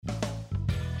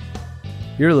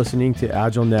You're listening to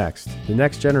AgileNEXT, the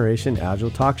next generation Agile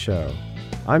talk show.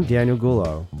 I'm Daniel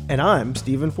Gullo. And I'm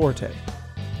Stephen Forte.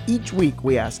 Each week,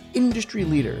 we ask industry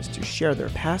leaders to share their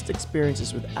past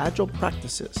experiences with Agile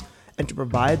practices and to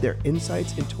provide their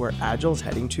insights into where Agile is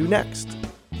heading to next.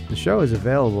 The show is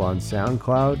available on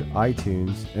SoundCloud,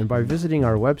 iTunes, and by visiting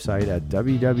our website at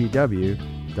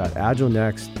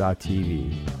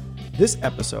www.agilenext.tv. This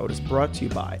episode is brought to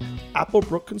you by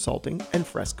Applebrook Consulting and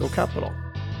Fresco Capital.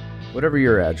 Whatever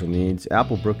your Agile needs,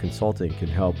 Applebrook Consulting can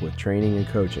help with training and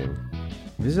coaching.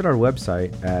 Visit our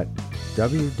website at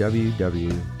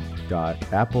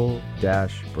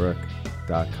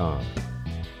www.apple-brook.com.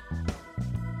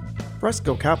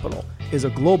 Fresco Capital is a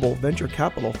global venture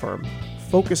capital firm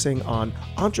focusing on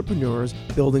entrepreneurs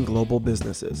building global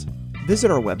businesses.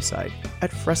 Visit our website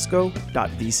at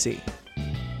fresco.vc.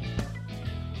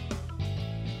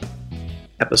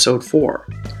 Episode 4,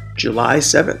 July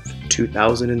 7th,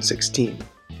 2016.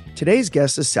 Today's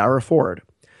guest is Sara Ford.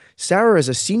 Sara is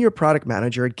a senior product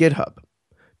manager at GitHub.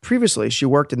 Previously, she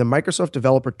worked in the Microsoft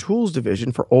Developer Tools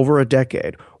division for over a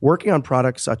decade, working on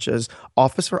products such as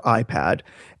Office for iPad,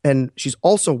 and she's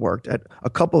also worked at a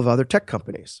couple of other tech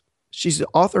companies. She's the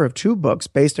author of 2 books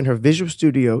based on her Visual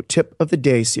Studio Tip of the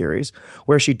Day series,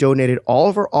 where she donated all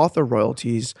of her author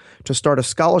royalties to start a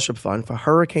scholarship fund for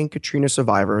Hurricane Katrina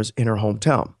survivors in her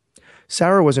hometown.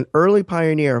 Sara was an early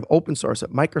pioneer of open source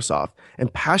at Microsoft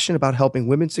and passionate about helping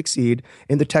women succeed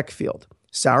in the tech field.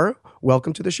 Sara,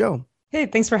 welcome to the show. Hey,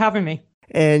 thanks for having me.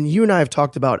 And you and I have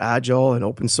talked about Agile and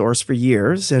open source for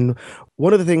years. And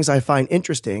one of the things I find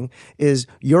interesting is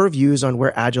your views on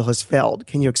where Agile has failed.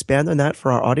 Can you expand on that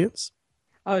for our audience?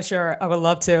 Oh, sure. I would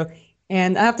love to.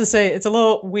 And I have to say, it's a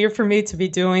little weird for me to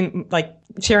be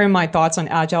sharing my thoughts on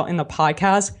Agile in the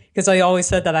podcast, because I always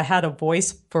said that I had a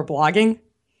voice for blogging.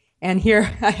 And here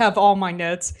I have all my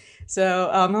notes. So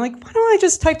I'm like, why don't I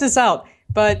just type this out?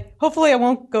 But hopefully I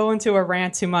won't go into a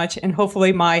rant too much, and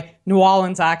hopefully my New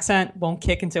Orleans accent won't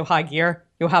kick into high gear.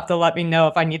 You'll have to let me know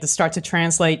if I need to start to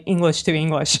translate English to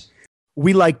English.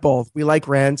 We like both. We like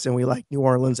rants and we like New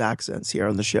Orleans accents here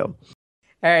on the show.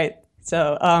 All right.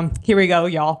 So here we go,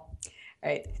 y'all. All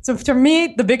right. So for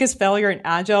me, the biggest failure in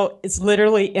Agile is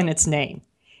literally in its name.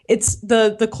 It's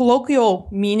the colloquial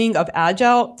meaning of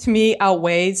Agile, to me,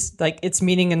 outweighs its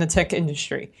meaning in the tech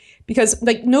industry. Because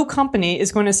no company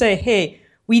is going to say, hey,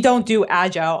 we don't do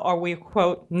Agile, or we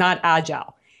quote, not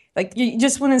Agile. You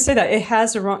just wouldn't say that. It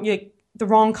has the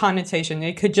wrong connotation.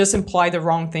 It could just imply the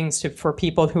wrong things for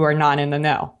people who are not in the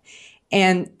know.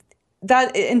 Because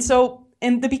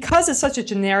it's such a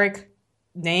generic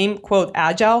name, quote,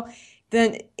 Agile,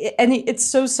 then it's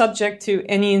so subject to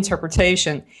any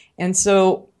interpretation. And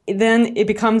so then it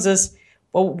becomes this,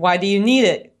 well, why do you need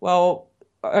it? Well,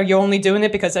 are you only doing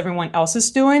it because everyone else is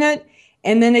doing it?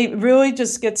 And then it really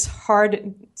just gets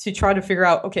hard to try to figure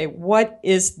out, okay, what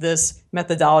is this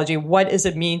methodology? What does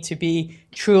it mean to be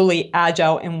truly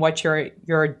agile in what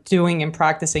you're doing and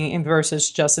practicing versus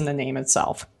just in the name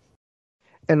itself?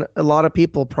 And a lot of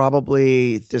people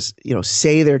probably just,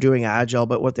 say they're doing Agile,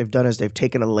 but what they've done is they've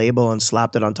taken a label and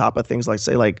slapped it on top of things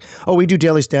oh, we do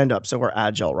daily stand-up, so we're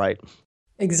Agile, right?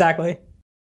 Exactly.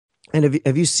 And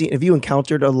have you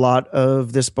encountered a lot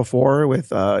of this before with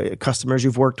customers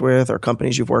you've worked with or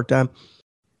companies you've worked at?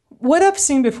 What I've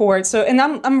seen before, and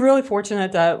I'm really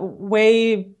fortunate that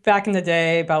way back in the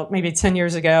day, about maybe 10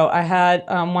 years ago, I had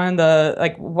one of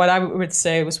the, what I would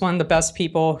say was one of the best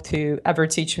people to ever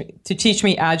teach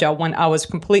me Agile when I was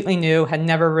completely new, had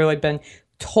never really been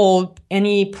told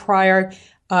any prior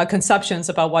conceptions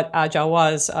about what Agile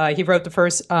was. He wrote the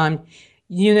first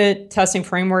unit testing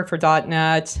framework for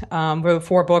 .NET, wrote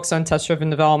 4 books on test-driven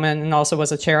development, and also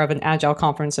was a chair of an Agile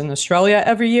conference in Australia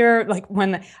every year,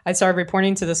 when I started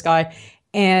reporting to this guy.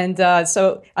 And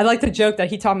so I like to joke that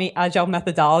he taught me Agile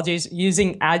methodologies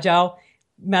using Agile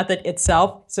method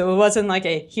itself. So it wasn't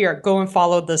here, go and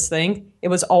follow this thing. It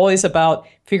was always about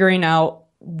figuring out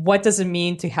what does it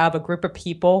mean to have a group of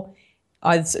people,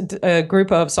 a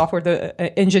group of software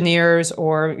engineers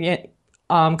or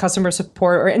customer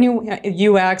support or any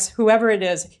UX, whoever it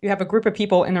is, you have a group of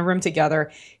people in a room together.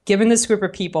 Given this group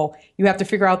of people, you have to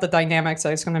figure out the dynamics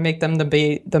that's going to make them to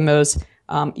be the most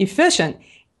efficient.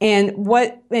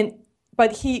 But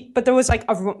there was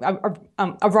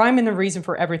a rhyme and a reason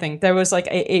for everything. There was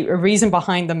a reason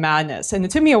behind the madness. And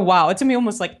it took me a while. It took me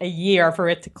almost a year for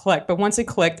it to click. But once it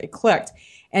clicked, it clicked.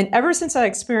 And ever since that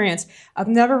experience, I've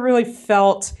never really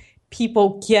felt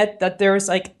people get that there's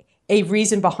a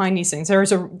reason behind these things.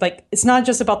 There's it's not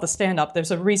just about the stand-up.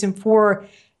 There's a reason for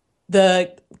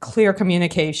the clear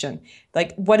communication.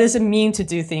 What does it mean to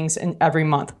do things in every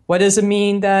month? What does it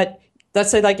mean that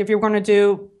let's say like if you're going to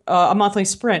do a monthly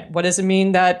sprint, what does it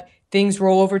mean that things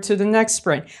roll over to the next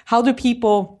sprint? How do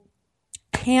people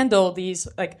handle these,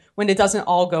 like when it doesn't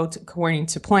all go according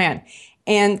to plan?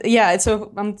 And yeah,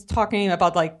 so I'm talking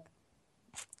about like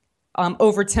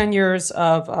over 10 years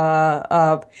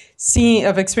of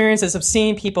experiences of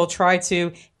seeing people try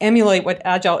to emulate what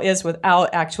Agile is without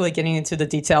actually getting into the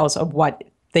details of what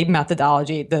the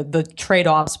methodology, the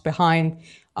trade-offs behind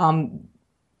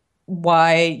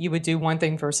why you would do one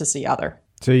thing versus the other.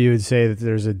 So you would say that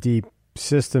there's a deep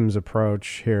systems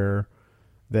approach here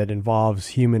that involves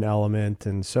human element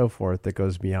and so forth that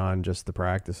goes beyond just the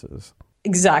practices.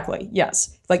 Exactly.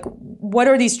 Yes. Like, what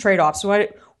are these trade-offs?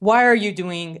 Why are you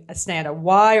doing a stand-up?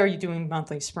 Why are you doing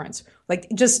monthly sprints? Like,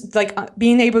 just like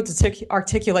being able to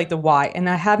articulate the why. And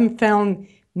I haven't found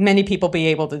many people be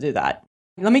able to do that.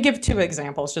 Let me give 2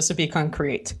 examples just to be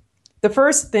concrete. The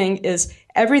first thing is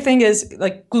everything is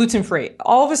like gluten-free.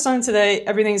 All of a sudden today,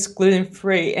 everything is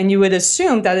gluten-free. And you would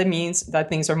assume that it means that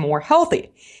things are more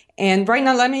healthy. And right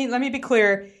now, let me be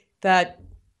clear that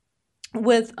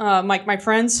with my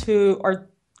friends who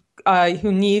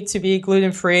need to be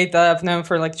gluten-free that I've known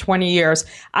for like 20 years,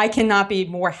 I cannot be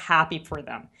more happy for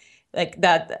them. Like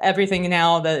that everything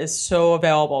now that is so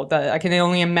available that I can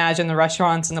only imagine the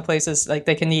restaurants and the places like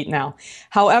they can eat now.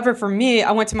 However, for me,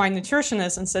 I went to my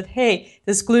nutritionist and said, hey,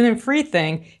 this gluten-free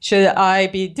thing, should I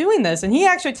be doing this? And he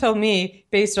actually told me,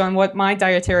 based on what my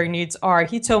dietary needs are,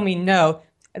 he told me no,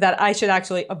 that I should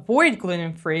actually avoid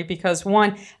gluten-free because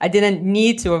 1, I didn't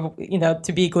need to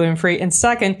be gluten-free. And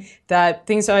 2nd, that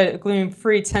things that are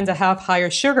gluten-free tend to have higher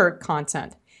sugar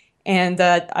content and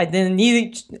that I didn't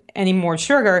need any more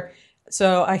sugar.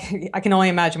 So I can only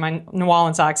imagine my New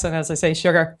Orleans accent as I say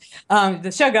sugar,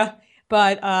 the sugar.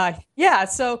 But yeah,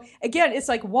 so again, it's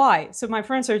like why? So my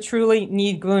friends who truly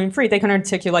need gluten-free, they can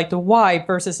articulate the why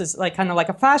versus it's like kind of like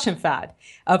a fashion fad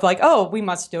of like, oh, we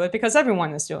must do it because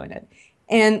everyone is doing it.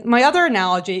 And my other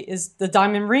analogy is the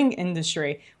diamond ring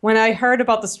industry. When I heard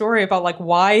about the story about like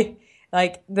why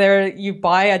like you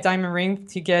buy a diamond ring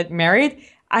to get married,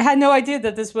 I had no idea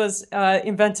that this was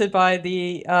invented by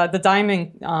the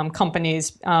diamond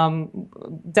companies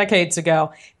decades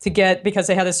ago because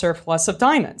they had a surplus of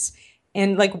diamonds.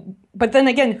 And like, but then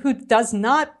again, who does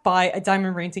not buy a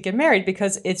diamond ring to get married?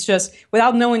 Because it's just,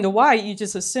 without knowing the why, you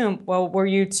just assume, well, were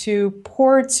you too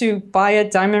poor to buy a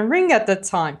diamond ring at the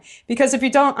time? Because if you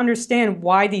don't understand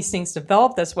why these things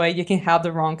develop this way, you can have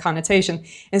the wrong connotation.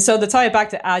 And so to tie it back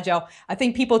to Agile, I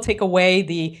think people take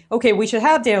away okay, we should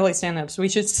have daily stand-ups. We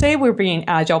should say we're being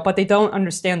Agile, but they don't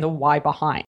understand the why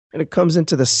behind. And it comes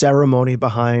into the ceremony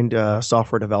behind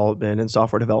software development and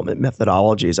software development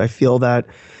methodologies. I feel that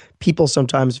people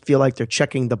sometimes feel like they're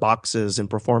checking the boxes and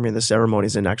performing the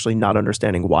ceremonies and actually not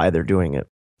understanding why they're doing it.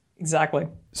 Exactly.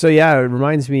 So yeah, it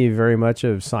reminds me very much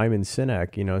of Simon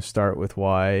Sinek, start with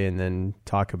why and then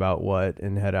talk about what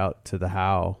and head out to the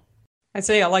how. I'd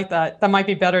say I like that. That might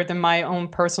be better than my own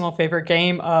personal favorite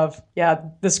game of,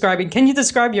 describing. Can you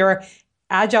describe your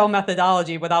Agile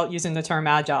methodology without using the term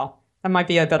Agile? That might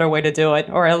be a better way to do it,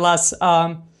 or a less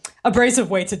abrasive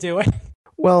way to do it.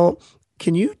 Well,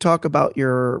 can you talk about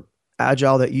your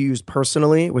Agile that you use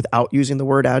personally without using the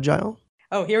word Agile?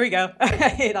 Oh, here we go.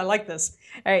 I like this.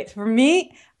 All right. For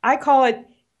me, I call it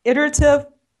iterative.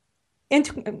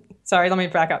 Sorry, let me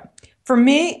back up. For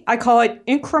me, I call it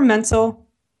incremental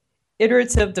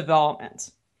iterative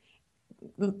development.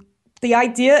 The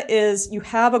idea is you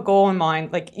have a goal in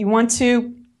mind. Like you want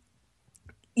to,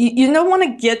 you don't want to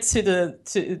get to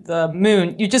the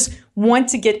moon. You just want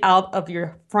to get out of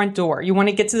your front door. You want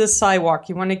to get to the sidewalk.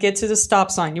 You want to get to the stop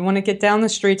sign. You want to get down the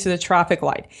street to the traffic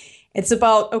light. It's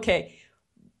about, okay,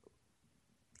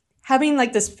 having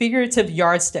like this figurative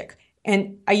yardstick.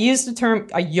 And I use the term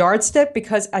a yardstick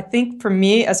because I think for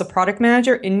me as a product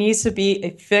manager, it needs to be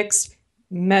a fixed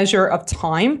measure of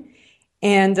time.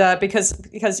 And because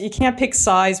you can't pick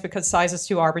size because size is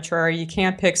too arbitrary. You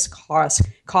can't pick cost.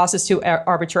 Cost is too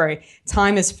arbitrary.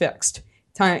 Time is fixed.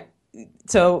 Time.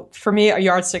 So for me, a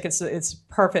yardstick it's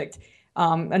perfect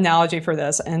analogy for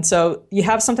this. And so you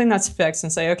have something that's fixed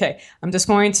and say, okay,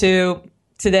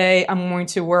 today I'm going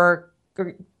to work,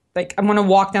 like I'm going to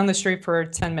walk down the street for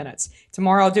 10 minutes.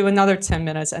 Tomorrow I'll do another 10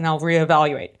 minutes and I'll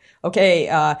reevaluate.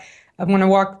 Okay, I'm going to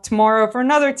walk tomorrow for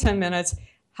another 10 minutes.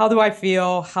 How do I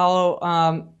feel? How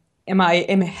am I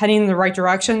heading in the right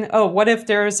direction? Oh, what if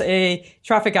there's a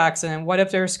traffic accident? What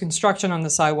if there's construction on the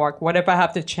sidewalk? What if I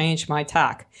have to change my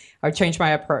tack or change my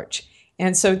approach?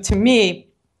 And so to me,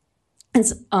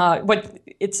 it's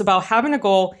about having a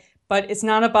goal, but it's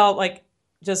not about like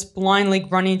just blindly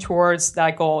running towards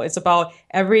that goal. It's about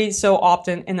every so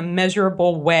often in a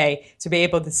measurable way to be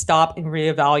able to stop and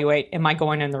reevaluate, am I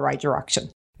going in the right direction?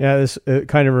 Yeah, this it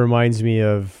kind of reminds me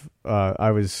of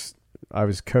I was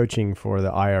coaching for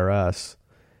the IRS,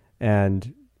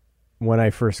 and when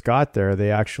I first got there, they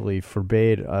actually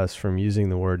forbade us from using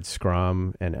the word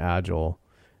Scrum and Agile.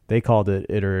 They called it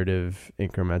iterative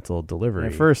incremental delivery.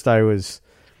 At first, I was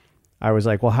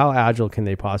like, well, how agile can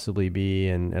they possibly be?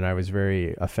 And I was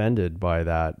very offended by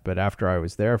that. But after I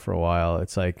was there for a while,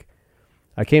 it's like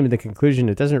I came to the conclusion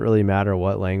it doesn't really matter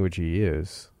what language you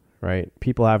use, right?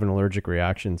 People have an allergic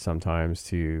reaction sometimes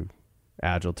to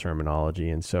agile terminology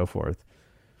and so forth.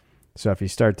 So if you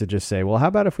start to just say, well, how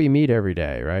about if we meet every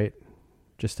day, right?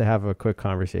 Just to have a quick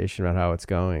conversation about how it's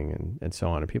going and so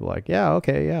on. And people are like, yeah,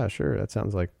 okay, yeah, sure. That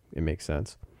sounds like it makes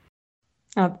sense.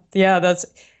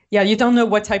 You don't know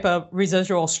what type of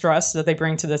residual stress that they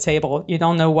bring to the table. You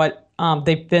don't know what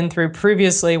they've been through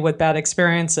previously with bad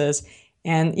experiences.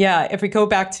 And if we go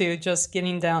back to just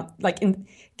getting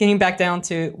back down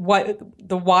to what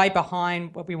the why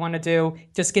behind what we want to do,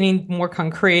 just getting more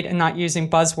concrete and not using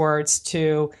buzzwords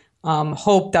to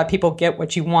hope that people get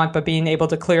what you want, but being able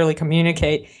to clearly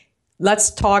communicate. Let's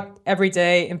talk every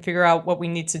day and figure out what we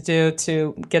need to do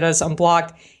to get us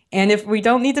unblocked. And if we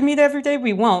don't need to meet every day,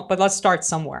 we won't, but let's start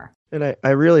somewhere. And I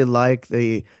really like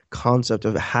the concept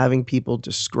of having people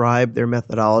describe their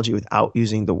methodology without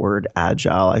using the word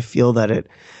agile. I feel that it,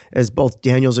 as both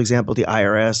Daniel's example, the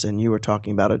IRS, and you were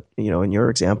talking about it, in your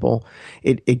example,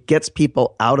 it gets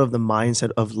people out of the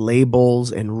mindset of labels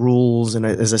and rules and,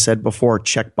 as I said before,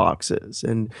 check boxes.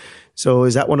 And so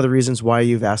is that one of the reasons why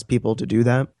you've asked people to do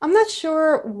that? I'm not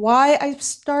sure why I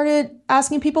started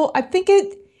asking people. I think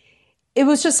it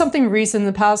was just something recent in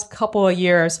the past couple of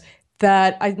years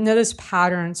that I noticed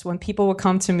patterns when people would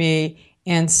come to me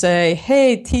and say,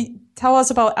 hey, tell us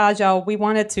about Agile. We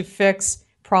wanted to fix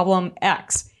problem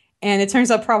X. And it turns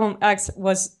out problem X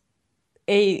was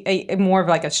a more of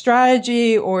like a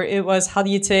strategy, or it was how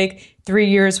do you take 3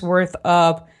 years worth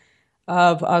of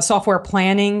software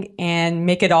planning and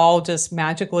make it all just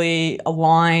magically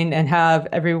align and have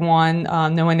everyone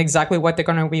knowing exactly what they're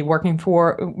going to be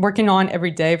working on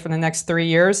every day for the next 3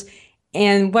 years.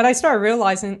 And what I started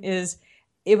realizing is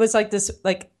it was like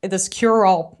this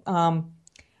cure-all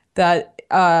that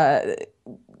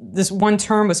this one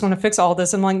term was going to fix all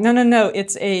this. I'm like, no,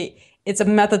 it's a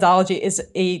methodology, it's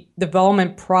a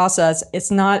development process.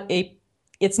 It's not like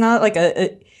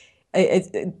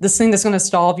this thing that's going to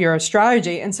solve your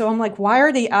strategy. And so I'm like, why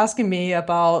are they asking me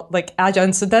about like Agile?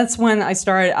 And so that's when I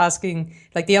started asking,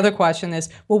 like, the other question is,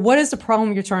 well, what is the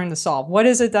problem you're trying to solve? What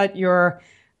is it that you're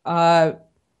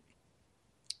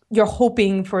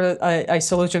hoping for a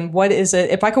solution? What is it?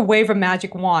 If I could wave a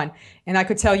magic wand and I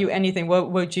could tell you anything,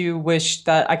 what would you wish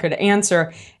that I could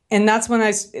answer? And that's when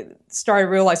I started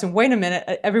realizing, wait a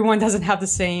minute, everyone doesn't have the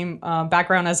same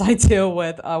background as I do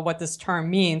with what this term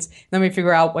means. Let me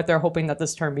figure out what they're hoping that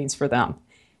this term means for them.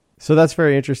 So that's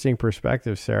very interesting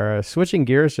perspective, Sarah. Switching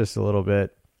gears just a little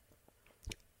bit,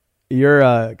 you're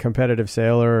a competitive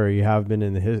sailor, or you have been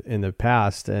in the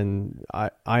past, and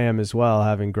I am as well,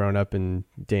 having grown up in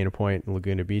Dana Point and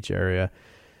Laguna Beach area.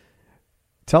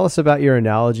 Tell us about your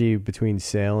analogy between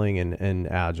sailing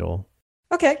and Agile.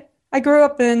 Okay. I grew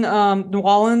up in New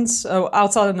Orleans,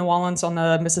 outside of New Orleans on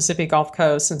the Mississippi Gulf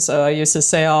Coast. And so I used to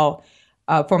sail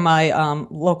for my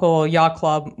local yacht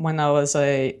club when I was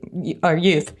a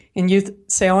youth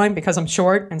sailing, because I'm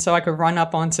short. And so I could run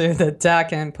up onto the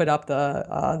deck and put up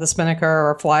the spinnaker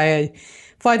or fly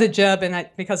the jib. And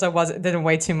because I didn't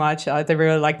weigh too much, they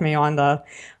really liked me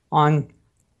on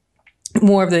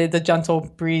more of the gentle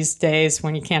breeze days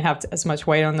when you can't have as much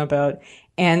weight on the boat.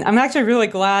 And I'm actually really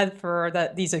glad for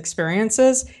these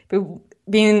experiences. But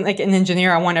being like an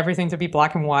engineer, I want everything to be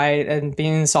black and white. And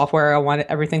being in software, I want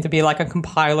everything to be like a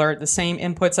compiler. The same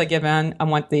inputs I give in, I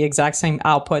want the exact same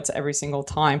outputs every single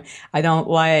time. I don't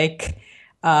like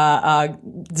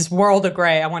this world of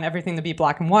gray. I want everything to be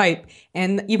black and white.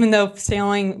 And even though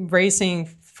racing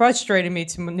frustrated me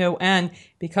to no end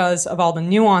because of all the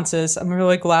nuances, I'm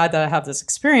really glad that I have this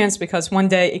experience, because one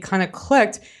day it kind of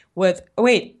clicked with, oh,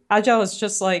 wait, Agile is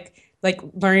just like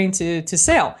learning to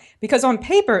sail. Because on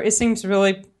paper, it seems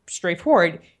really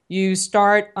straightforward. You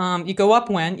start, you go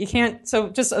upwind. You can't, so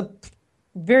just a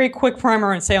very quick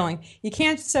primer on sailing. You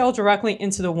can't sail directly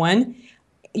into the wind.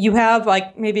 You have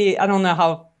like maybe, I don't know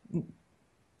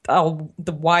how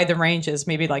wide the range is,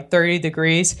 maybe like 30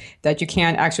 degrees that you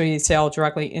can't actually sail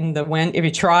directly in the wind. If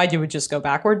you tried, you would just go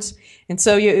backwards. And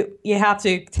so you have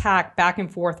to tack back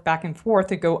and forth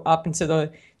to go up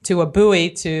to a buoy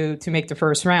to make the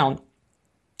first round.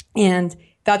 And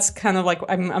that's kind of like,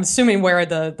 I'm assuming where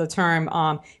the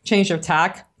term change of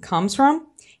tack comes from.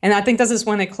 And I think this is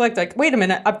when it clicked, like, wait a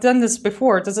minute, I've done this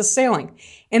before. This is sailing.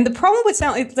 And the problem with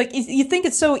sailing, it's like, you think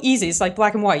it's so easy. It's like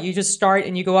black and white. You just start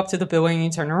and you go up to the buoy and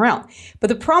you turn around. But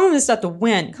the problem is that the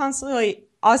wind constantly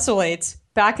oscillates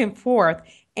back and forth.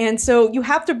 And so you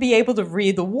have to be able to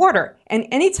read the water. And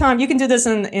anytime, you can do this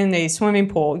in a swimming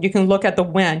pool, you can look at the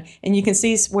wind and you can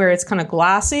see where it's kind of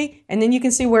glassy. And then you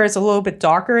can see where it's a little bit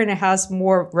darker and it has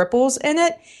more ripples in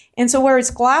it. And so where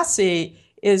it's glassy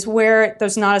is where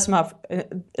there's not as much,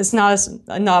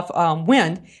 enough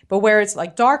wind. But where it's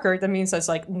like darker, that means there's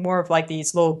like more of like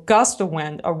these little gusts of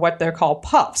wind, or what they're called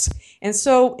puffs. And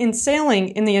so in sailing,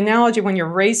 in the analogy when you're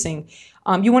racing,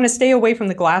 you want to stay away from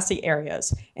the glassy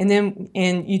areas. And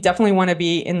you definitely want to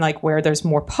be in like where there's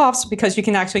more puffs, because you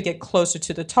can actually get closer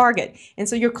to the target. And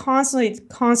so you're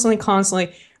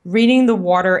constantly reading the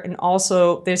water. And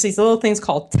also there's these little things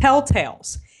called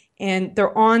telltales. And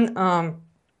they're on,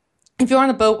 if you're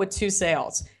on a boat with two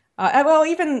sails,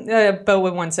 even a boat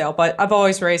with one sail, but I've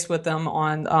always raced with them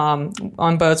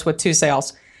on boats with two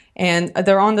sails. And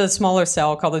they're on the smaller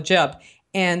sail called a jib.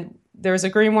 And there's a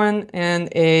green one and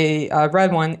a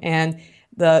red one, and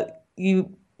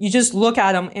you just look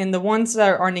at them, and the ones that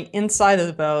are on the inside of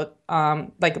the boat,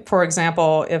 like for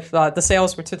example, if the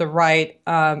sails were to the right,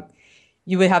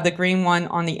 you would have the green one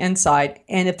on the inside,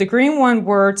 and if the green one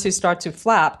were to start to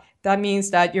flap, that means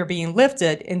that you're being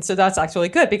lifted, and so that's actually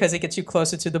good because it gets you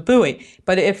closer to the buoy.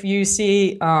 But if you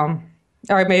see, or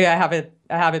maybe I have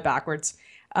it backwards.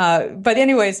 But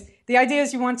anyways, the idea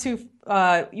is you want to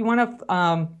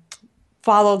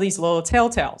follow these little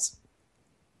telltales.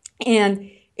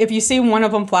 And if you see one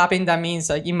of them flapping, that means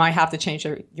that you might have to change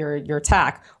your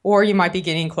tack, or you might be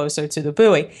getting closer to the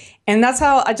buoy. And that's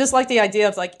how I just like the idea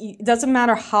of like, it doesn't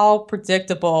matter how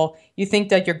predictable you think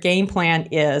that your game plan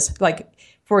is. Like,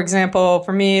 for example,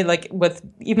 for me, like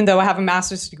even though I have a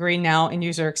master's degree now in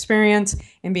user experience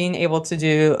and being able to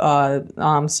do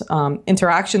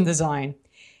interaction design,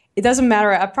 it doesn't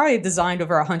matter. I've probably designed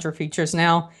over 100 features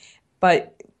now,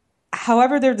 but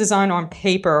however they're designed on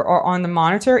paper or on the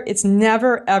monitor, it's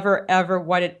never, ever, ever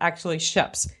what it actually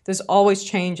ships. There's always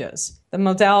changes. The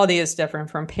modality is different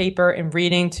from paper and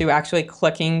reading to actually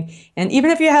clicking. And even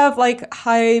if you have like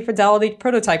high fidelity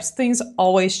prototypes, things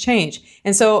always change.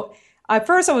 And so at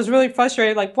first I was really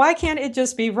frustrated, like, why can't it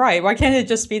just be right? Why can't it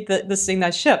just be this thing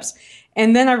that ships?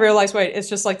 And then I realized, wait, it's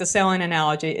just like the sailing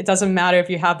analogy. It doesn't matter if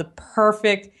you have the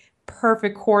perfect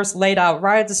course laid out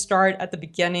right at the start, at the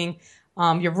beginning.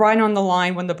 You're right on the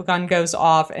line when the gun goes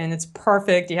off, and it's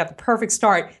perfect. You have the perfect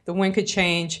start. The wind could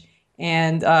change,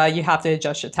 and you have to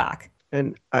adjust your tack.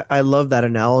 And I love that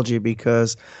analogy,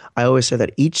 because I always say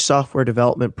that each software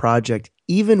development project,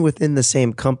 even within the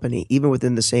same company, even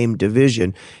within the same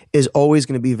division, is always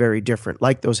going to be very different,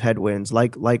 like those headwinds,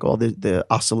 like all the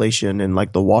oscillation and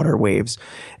like the water waves.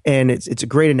 And it's a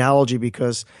great analogy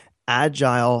because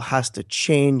Agile has to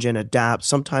change and adapt,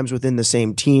 sometimes within the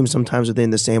same team, sometimes within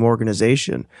the same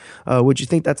organization. Would you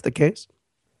think that's the case?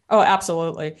 Oh,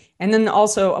 absolutely. And then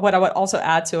also, what I would also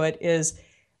add to it is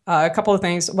a couple of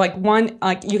things. Like one,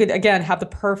 like you could again have the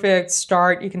perfect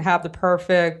start. You can have the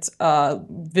perfect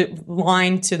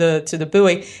line to the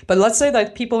buoy. But let's say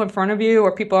that people in front of you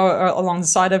or people along the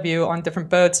side of you on different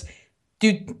boats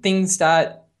do things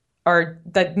that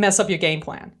mess up your game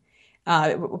plan.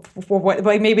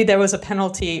 Maybe there was a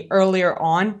penalty earlier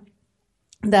on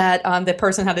that the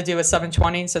person had to do a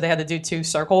 720, so they had to do 2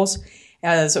 circles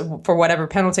for whatever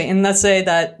penalty. And let's say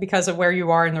that because of where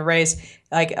you are in the race,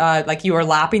 like you are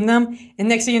lapping them, and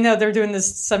next thing you know, they're doing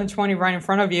this 720 right in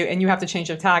front of you, and you have to change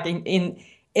your tack. And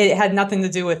it had nothing to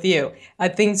do with you.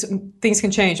 Things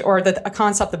can change, or a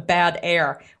concept of bad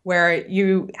air, where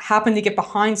you happen to get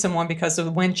behind someone because the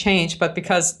wind changed, but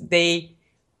because they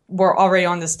were already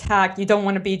on this tack, you don't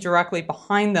want to be directly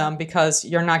behind them because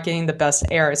you're not getting the best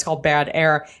air. It's called bad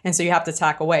air. And so you have to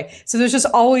tack away. So there's just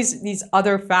always these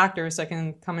other factors that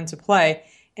can come into play.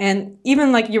 And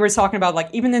even like you were talking about, like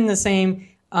even in the same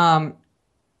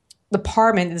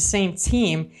department, the same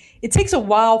team, it takes a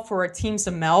while for teams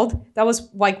to meld. That was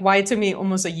like why it took me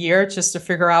almost a year just to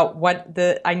figure out what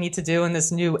I need to do in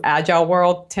this new agile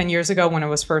world 10 years ago when it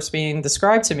was first being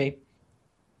described to me.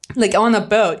 Like on a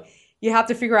boat, you have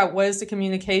to figure out what is the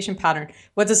communication pattern.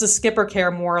 What does the skipper care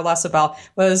more or less about?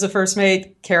 What does the first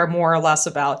mate care more or less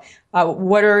about?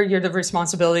 What are the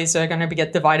responsibilities that are going to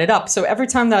get divided up? So every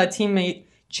time that a teammate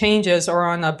changes or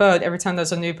on a boat, every time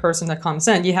there's a new person that comes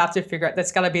in, you have to figure out,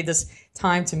 that's got to be this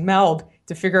time to meld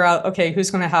to figure out, okay,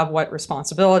 who's going to have what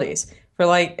responsibilities. For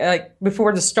like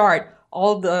before the start,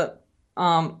 all the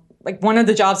like one of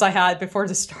the jobs I had before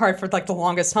the start for like the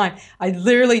longest time, I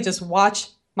literally just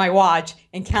watched my watch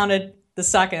and counted the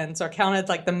seconds or counted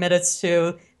like the minutes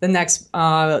to the next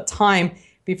time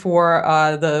before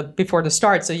the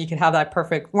start, so you could have that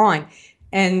perfect line.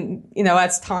 And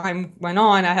as time went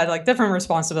on, I had like different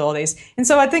responsibilities, and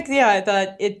so I think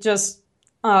that it just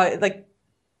like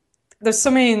there's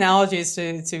so many analogies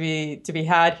to be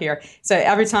had here. So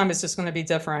every time it's just going to be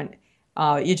different.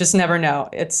 You just never know.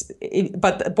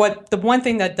 But the one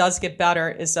thing that does get better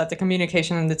is that the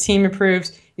communication in the team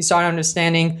improves. You start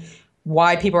understanding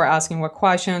why people are asking what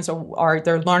questions, or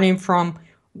they're learning from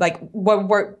like what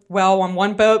worked well on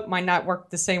one boat might not work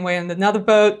the same way on another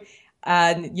boat,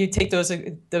 and you take those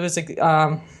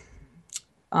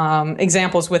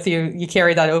examples with you. You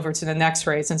carry that over to the next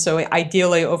race, and so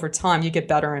ideally over time you get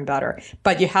better and better.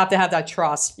 But you have to have that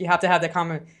trust. You have to have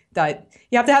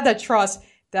that trust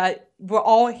that we're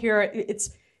all here. It's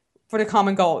for the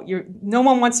common goal. No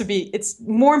one wants to be. It's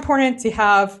more important to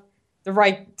have the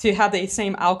right to have the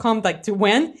same outcome, like to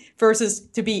win, versus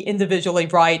to be individually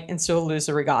right and still lose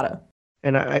the regatta.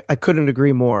 And I couldn't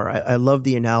agree more. I love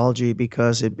the analogy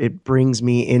because it brings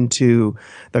me into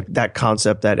that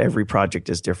concept that every project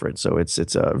is different. So it's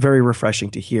very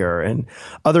refreshing to hear. And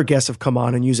other guests have come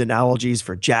on and used analogies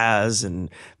for jazz and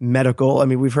medical. I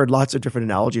mean, we've heard lots of different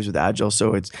analogies with Agile.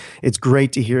 So it's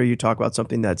great to hear you talk about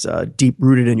something that's deep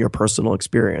rooted in your personal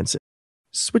experience.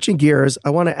 Switching gears, I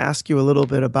want to ask you a little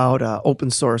bit about open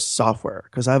source software,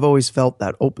 because I've always felt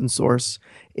that open source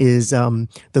is the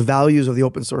values of the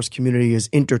open source community is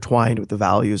intertwined with the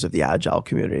values of the Agile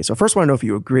community. So first, I want to know if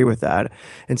you agree with that.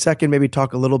 And second, maybe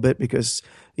talk a little bit, because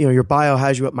your bio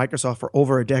has you at Microsoft for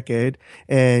over a decade,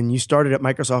 and you started at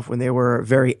Microsoft when they were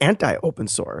very anti-open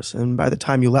source. And by the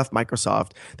time you left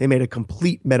Microsoft, they made a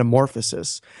complete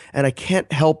metamorphosis. And I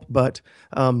can't help but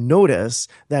notice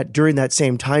that during that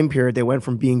same time period, they went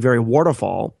from being very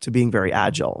waterfall to being very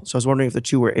agile. So I was wondering if the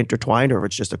two were intertwined or if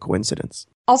it's just a coincidence.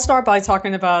 I'll start by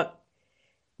talking about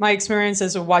my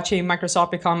experiences of watching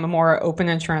Microsoft become more open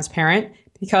and transparent.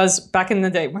 Because back in the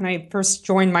day, when I first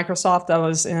joined Microsoft,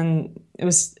 it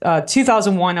was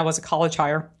 2001, I was a college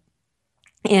hire.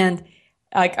 And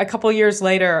a couple of years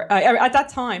later, at that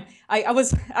time, I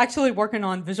was actually working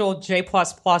on Visual J++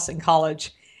 in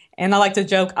college. And I like to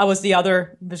joke, I was the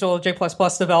other Visual J++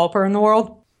 developer in the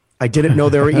world. I didn't know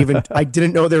there were even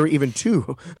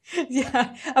two.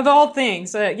 Yeah, of all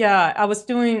things. I was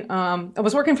I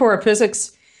was working for a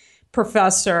physics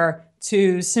professor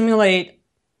to simulate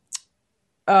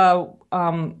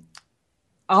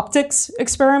optics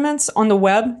experiments on the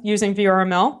web using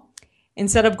VRML.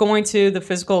 Instead of going to the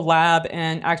physical lab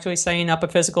and actually setting up a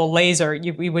physical laser,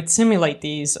 we would simulate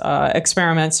these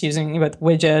experiments using with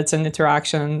widgets and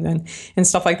interaction and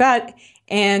stuff like that.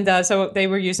 And so they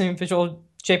were using Visual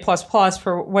J++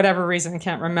 for whatever reason. I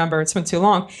can't remember. It's been too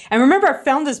long. And remember, I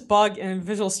found this bug in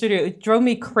Visual Studio. It drove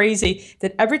me crazy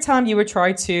that every time you would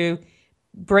try to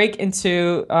step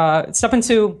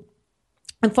into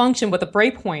a function with a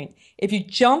breakpoint, if you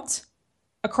jumped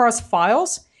across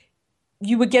files,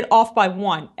 you would get off by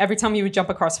 1 every time you would jump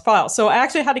across a file. So I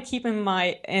actually had to keep in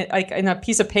a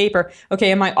piece of paper,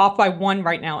 okay, am I off by 1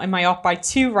 right now? Am I off by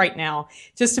 2 right now?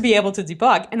 Just to be able to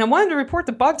debug. And I wanted to report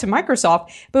the bug to Microsoft,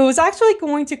 but it was actually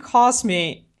going to cost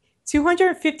me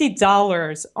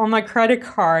 $250 on my credit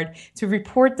card to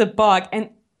report the bug.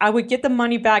 And I would get the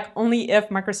money back only if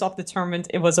Microsoft determined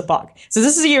it was a bug. So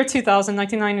this is the year 2000,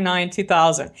 1999,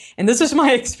 2000. And this was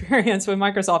my experience with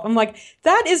Microsoft. I'm like,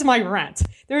 that is my rent.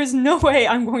 There is no way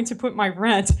I'm going to put my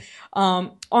rent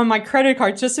on my credit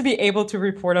card just to be able to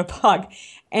report a bug.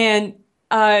 And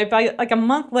by like a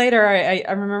month later,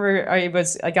 I remember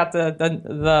I got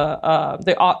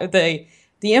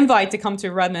the invite to come to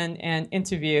Redmond and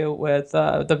interview with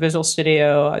the Visual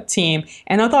Studio team.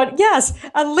 And I thought, yes,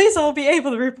 at least I'll be able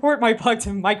to report my bug to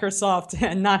Microsoft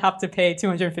and not have to pay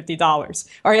 $250,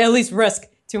 or at least risk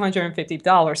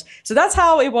 $250. So that's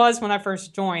how it was when I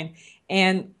first joined.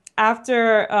 And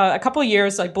after a couple of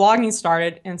years, like blogging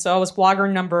started. And so I was blogger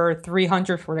number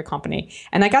 300 for the company.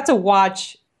 And I got to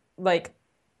watch like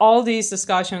all these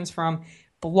discussions from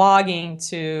blogging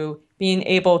to being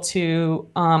able to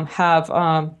have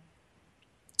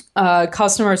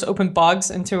customers open bugs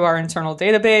into our internal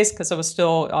database, because I was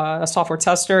still a software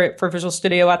tester for Visual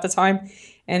Studio at the time.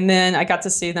 And then I got to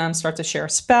see them start to share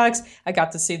specs. I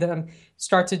got to see them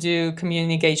start to do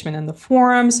community engagement in the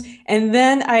forums. And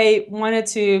then I wanted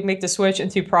to make the switch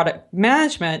into product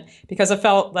management because I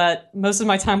felt that most of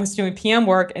my time was doing PM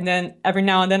work. And then every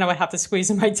now and then I would have to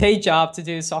squeeze in my day job to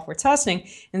do software testing.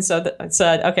 And so I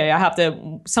said, okay,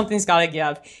 something's got to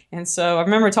give. And so I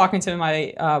remember talking to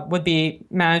my would-be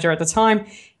manager at the time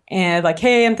and like,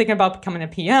 hey, I'm thinking about becoming a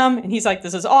PM. And he's like,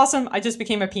 this is awesome. I just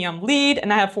became a PM lead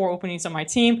and I have 4 openings on my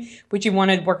team. Would you want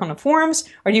to work on the forums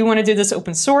or do you want to do this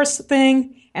open source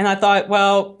thing? And I thought,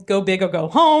 well, go big or go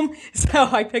home. So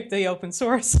I picked the open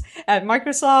source at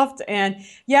Microsoft. And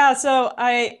yeah, so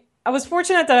I was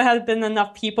fortunate that there had been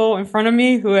enough people in front of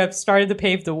me who have started to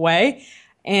pave the way.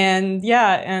 And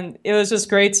yeah, and it was just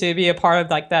great to be a part of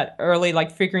like that early,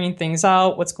 like figuring things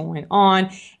out, what's going on.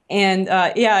 And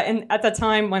and at the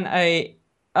time when I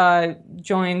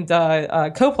joined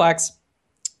Coplex,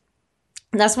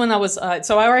 that's when I was,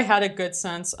 so I already had a good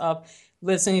sense of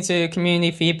listening to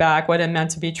community feedback, what it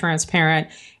meant to be transparent.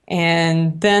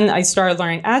 And then I started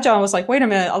learning Agile. I was like, wait a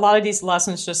minute, a lot of these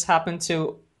lessons just happen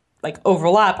to like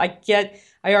overlap. I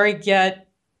already get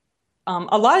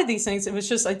a lot of these things. It was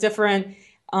just a different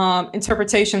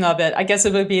interpretation of it. I guess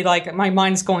it would be like my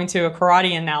mind's going to a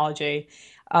karate analogy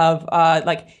of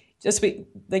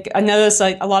I notice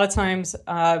like a lot of times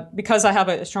because I have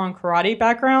a strong karate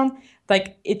background,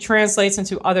 like it translates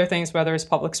into other things, whether it's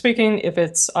public speaking, if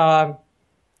it's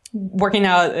working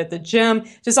out at the gym,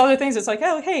 just other things. It's like,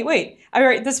 oh, hey, wait, all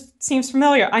right, this seems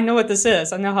familiar. I know what this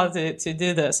is. I know how to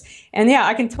do this. And yeah,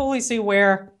 I can totally see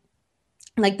where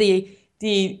like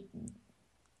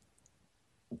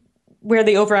where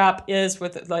the overlap is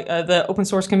with like the open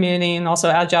source community and also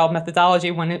Agile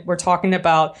methodology when we're talking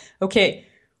about, okay,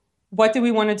 what do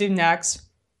we want to do next?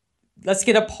 Let's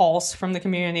get a pulse from the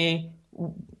community.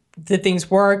 Did things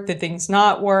work? Did things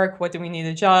not work? What do we need to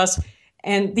adjust?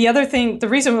 And the other thing,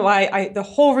 the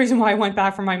whole reason why I went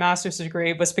back for my master's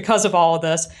degree was because of all of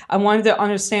this. I wanted to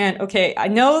understand, okay, I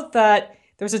know that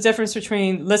there's a difference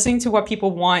between listening to what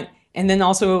people want and then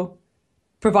also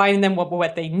providing them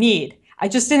what they need. I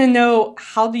just didn't know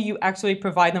how do you actually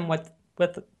provide them with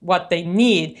what they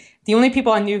need. The only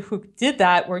people I knew who did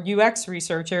that were UX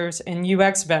researchers and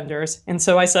UX vendors. And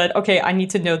so I said, okay, I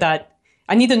need to know that.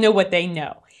 I need to know what they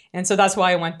know. And so that's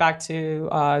why I went back to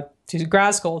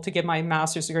grad school to get my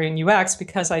master's degree in UX,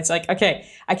 because I was like, okay,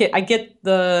 I get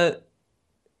the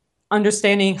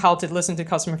understanding how to listen to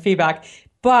customer feedback,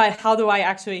 but how do I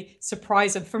actually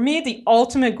surprise them? For me, the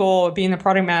ultimate goal of being a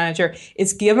product manager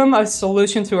is give them a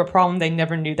solution to a problem they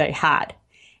never knew they had.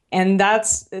 And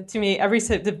that's, to me, every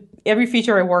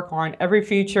feature I work on, every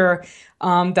feature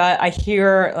that I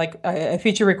hear, like a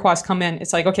feature request come in,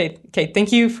 it's like, okay,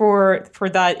 thank you for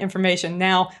that information.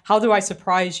 Now, how do I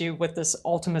surprise you with this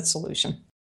ultimate solution?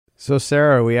 So,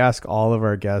 Sarah, we ask all of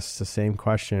our guests the same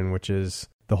question, which is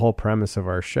the whole premise of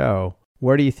our show.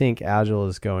 Where do you think Agile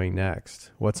is going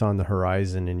next? What's on the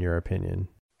horizon, in your opinion?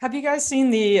 Have you guys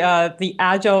seen the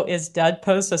Agile is Dead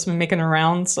post that's been making the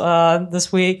rounds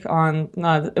this week on,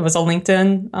 it was a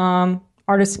LinkedIn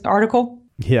article?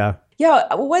 Yeah.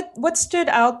 Yeah, what stood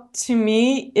out to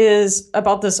me is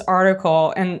about this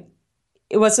article, and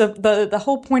it was the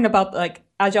whole point about like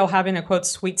Agile having a quote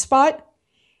sweet spot.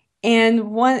 And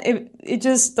it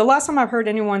just, the last time I've heard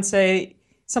anyone say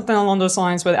something along those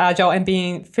lines with Agile and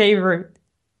being favored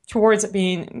towards it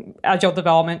being Agile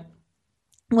development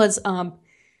was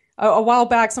a while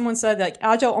back, someone said like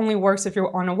Agile only works if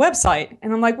you're on a website.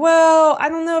 And I'm like, well, I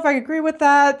don't know if I agree with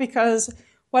that, because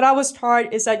what I was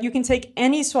taught is that you can take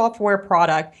any software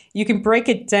product, you can break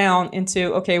it down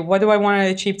into, okay, what do I want to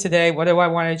achieve today? What do I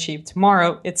want to achieve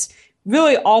tomorrow? It's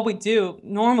really all we do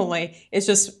normally is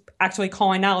just actually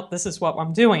calling out, this is what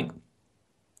I'm doing.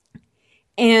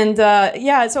 And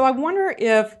so I wonder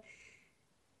if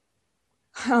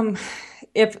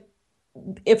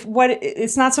what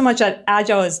it's not so much that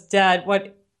Agile is dead.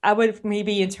 What I would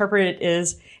maybe interpret it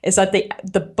is that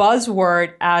the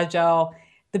buzzword Agile,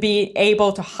 to be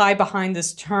able to hide behind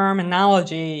this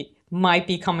terminology, might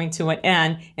be coming to an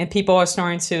end, and people are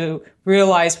starting to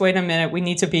realize, wait a minute, we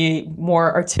need to be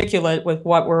more articulate with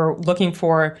what we're looking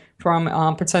for from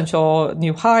potential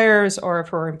new hires or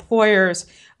for employers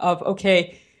of,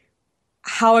 okay,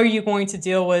 how are you going to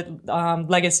deal with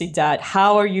legacy debt?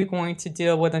 How are you going to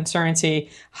deal with uncertainty?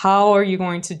 How are you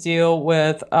going to deal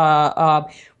with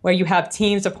where you have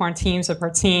teams upon teams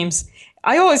upon teams?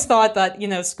 I always thought that,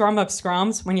 Scrum of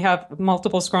Scrums, when you have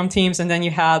multiple Scrum teams and then you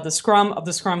have the Scrum of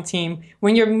the Scrum team,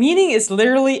 when your meeting is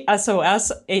literally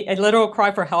SOS, a literal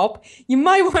cry for help, you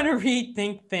might want to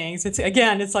rethink things. It's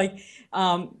like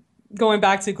going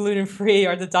back to gluten-free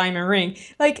or the diamond ring,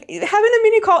 like having a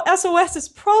meeting called SOS is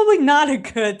probably not a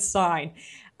good sign.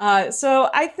 So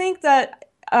I think that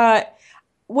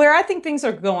where I think things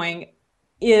are going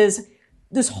is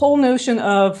this whole notion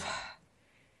of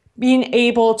being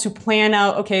able to plan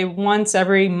out, okay, once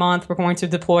every month we're going to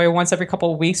deploy, or once every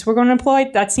couple of weeks we're going to deploy.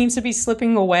 That seems to be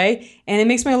slipping away. And it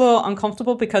makes me a little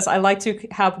uncomfortable because I like to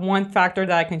have one factor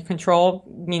that I can control,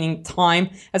 meaning time,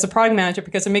 as a product manager,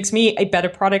 because it makes me a better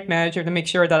product manager to make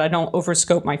sure that I don't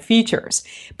overscope my features.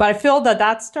 But I feel that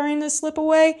that's starting to slip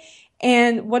away.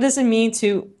 And what does it mean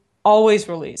to always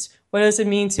release? What does it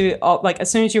mean to, like, as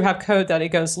soon as you have code that it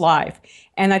goes live?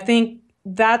 And I think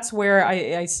that's where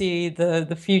I see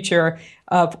the future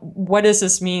of what does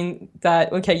this mean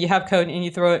that, okay, you have code and you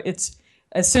throw it, it's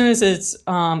as soon as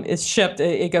it's shipped,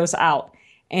 it goes out.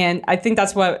 And I think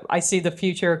that's what I see the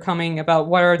future coming about.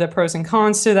 What are the pros and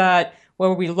cons to that? What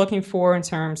are we looking for in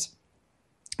terms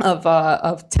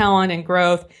of talent and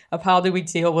growth, of how do we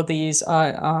deal with these,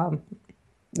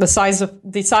 the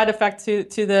side effect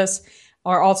to this,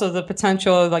 or also the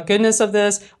potential like goodness of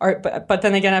this, or but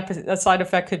then again, a side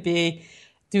effect could be,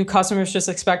 do customers just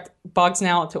expect bugs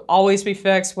now to always be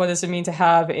fixed? What does it mean to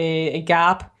have a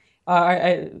gap,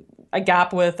 a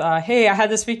gap with, hey, I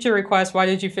had this feature request, why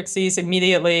did you fix these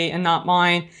immediately and not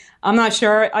mine? I'm not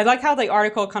sure. I like how the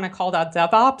article kind of called out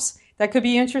DevOps. That could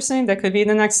be interesting. That could be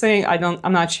the next thing.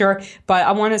 I'm not sure, but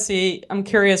I want to see. I'm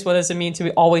curious. What does it mean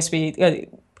to always be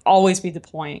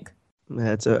deploying?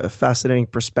 That's a fascinating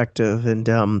perspective. And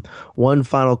one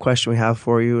final question we have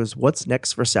for you is, what's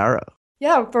next for Sara?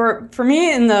 Yeah, for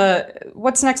me,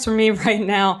 what's next for me right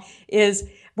now is,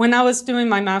 when I was doing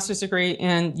my master's degree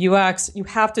in UX, you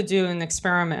have to do an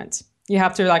experiment. You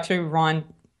have to actually run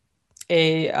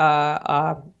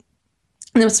an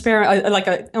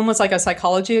experiment, almost like a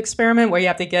psychology experiment, where you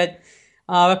have to get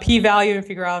a p-value and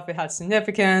figure out if it has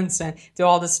significance and do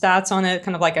all the stats on it,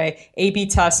 kind of like a A/B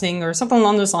testing or something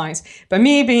along those lines. But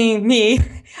me being me,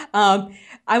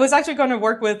 I was actually going to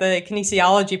work with a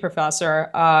kinesiology professor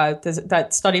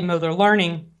that studied motor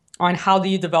learning on how do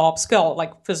you develop skill,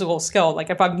 like physical skill. Like,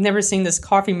 if I've never seen this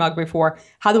coffee mug before,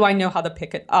 how do I know how to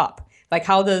pick it up? Like,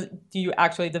 how do you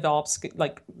actually develop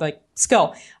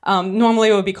skill? Normally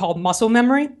it would be called muscle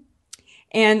memory.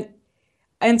 And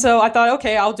so I thought,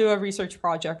 okay, I'll do a research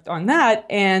project on that.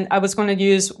 And I was going to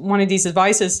use one of these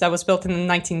devices that was built in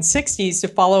the 1960s to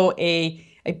follow a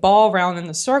ball around in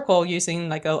a circle using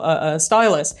like a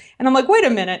stylus. And I'm like, wait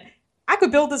a minute, I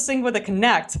could build this thing with a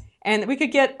Kinect, and we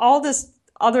could get all this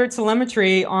other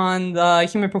telemetry on the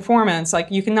human performance. Like,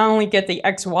 you can not only get the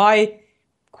XY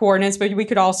coordinates, but we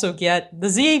could also get the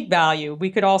Z value.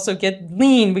 We could also get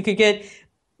lean. We could get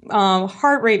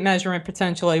heart rate measurement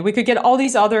potentially. We could get all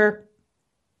these other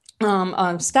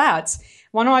stats.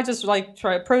 Why don't I just like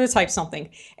try to prototype something?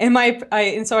 And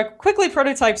so I quickly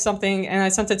prototyped something, and I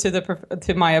sent it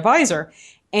to my advisor.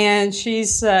 And she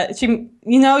said,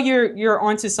 you're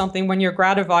onto something when your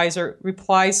grad advisor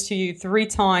replies to you 3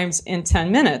 times in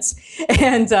 10 minutes.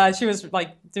 And she was like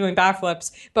doing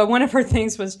backflips. But one of her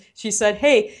things was, she said,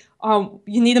 hey,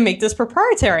 you need to make this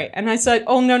proprietary. And I said,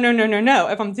 oh, no.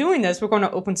 If I'm doing this, we're going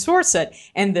to open source it.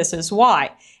 And this is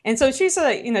why. And so she's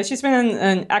been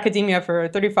in academia for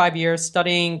 35 years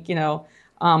studying,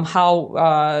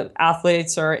 how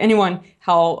athletes or anyone,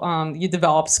 how you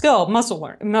develop skill, motor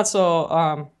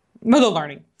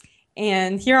learning.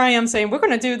 And here I am saying, we're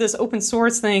going to do this open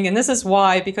source thing. And this is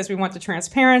why, because we want the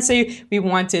transparency. We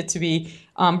want it to be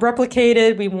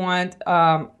replicated. We want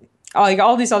like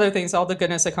all these other things, all the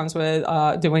goodness that comes with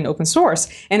doing open source.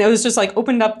 And it was just like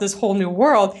opened up this whole new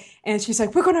world. And she's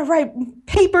like, we're going to write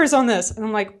papers on this. And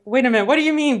I'm like, wait a minute, what do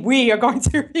you mean we are going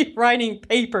to be writing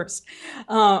papers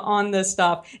on this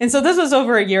stuff? And so this was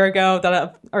over a year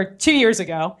ago, or 2 years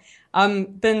ago.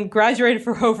 Been graduated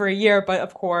for over a year, but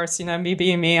of course, me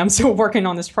being me, I'm still working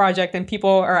on this project, and people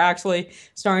are actually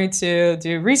starting to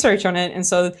do research on it. And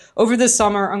so over this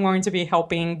summer, I'm going to be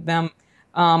helping them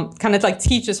kind of like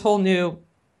teach this whole new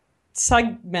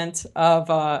segment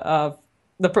of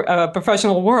the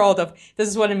professional world of this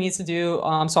is what it means to do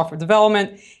software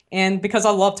development. And because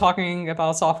I love talking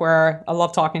about software, I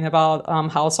love talking about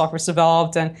how software is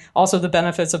developed and also the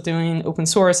benefits of doing open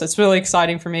source. It's really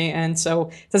exciting for me. And so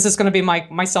this is going to be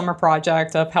my summer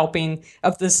project of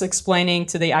explaining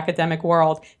to the academic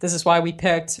world. This is why we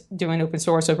picked doing open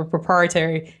source over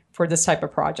proprietary for this type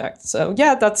of project. So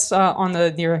yeah, that's on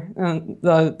the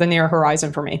near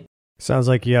horizon for me. Sounds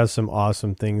like you have some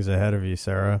awesome things ahead of you,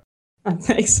 Sara.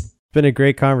 Thanks. It's been a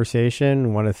great conversation. I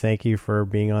want to thank you for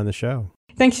being on the show.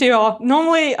 Thanks you all.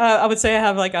 Normally, I would say I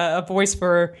have like a voice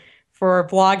for for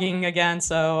vlogging again.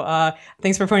 So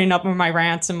thanks for putting up with my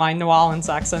rants and my New Orleans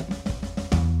accent.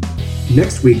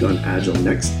 Next week on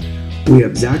AgileNEXT, we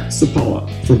have Zach Sapala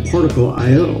from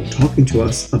Particle.io talking to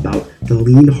us about the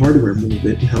lean hardware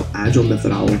movement and how Agile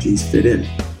methodologies fit in.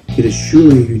 It is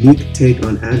surely a unique take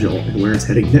on Agile and where it's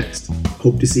heading next.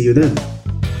 Hope to see you then.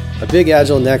 A big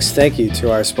AgileNEXT thank you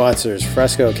to our sponsors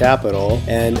Fresco Capital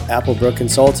and Applebrook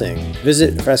Consulting.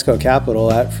 Visit Fresco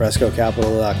Capital at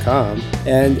frescocapital.com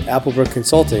and Applebrook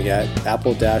Consulting at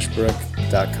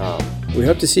apple-brook.com. We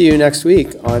hope to see you next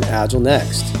week on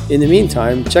AgileNEXT. In the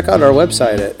meantime, check out our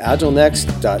website at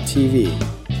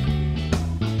agilenext.tv.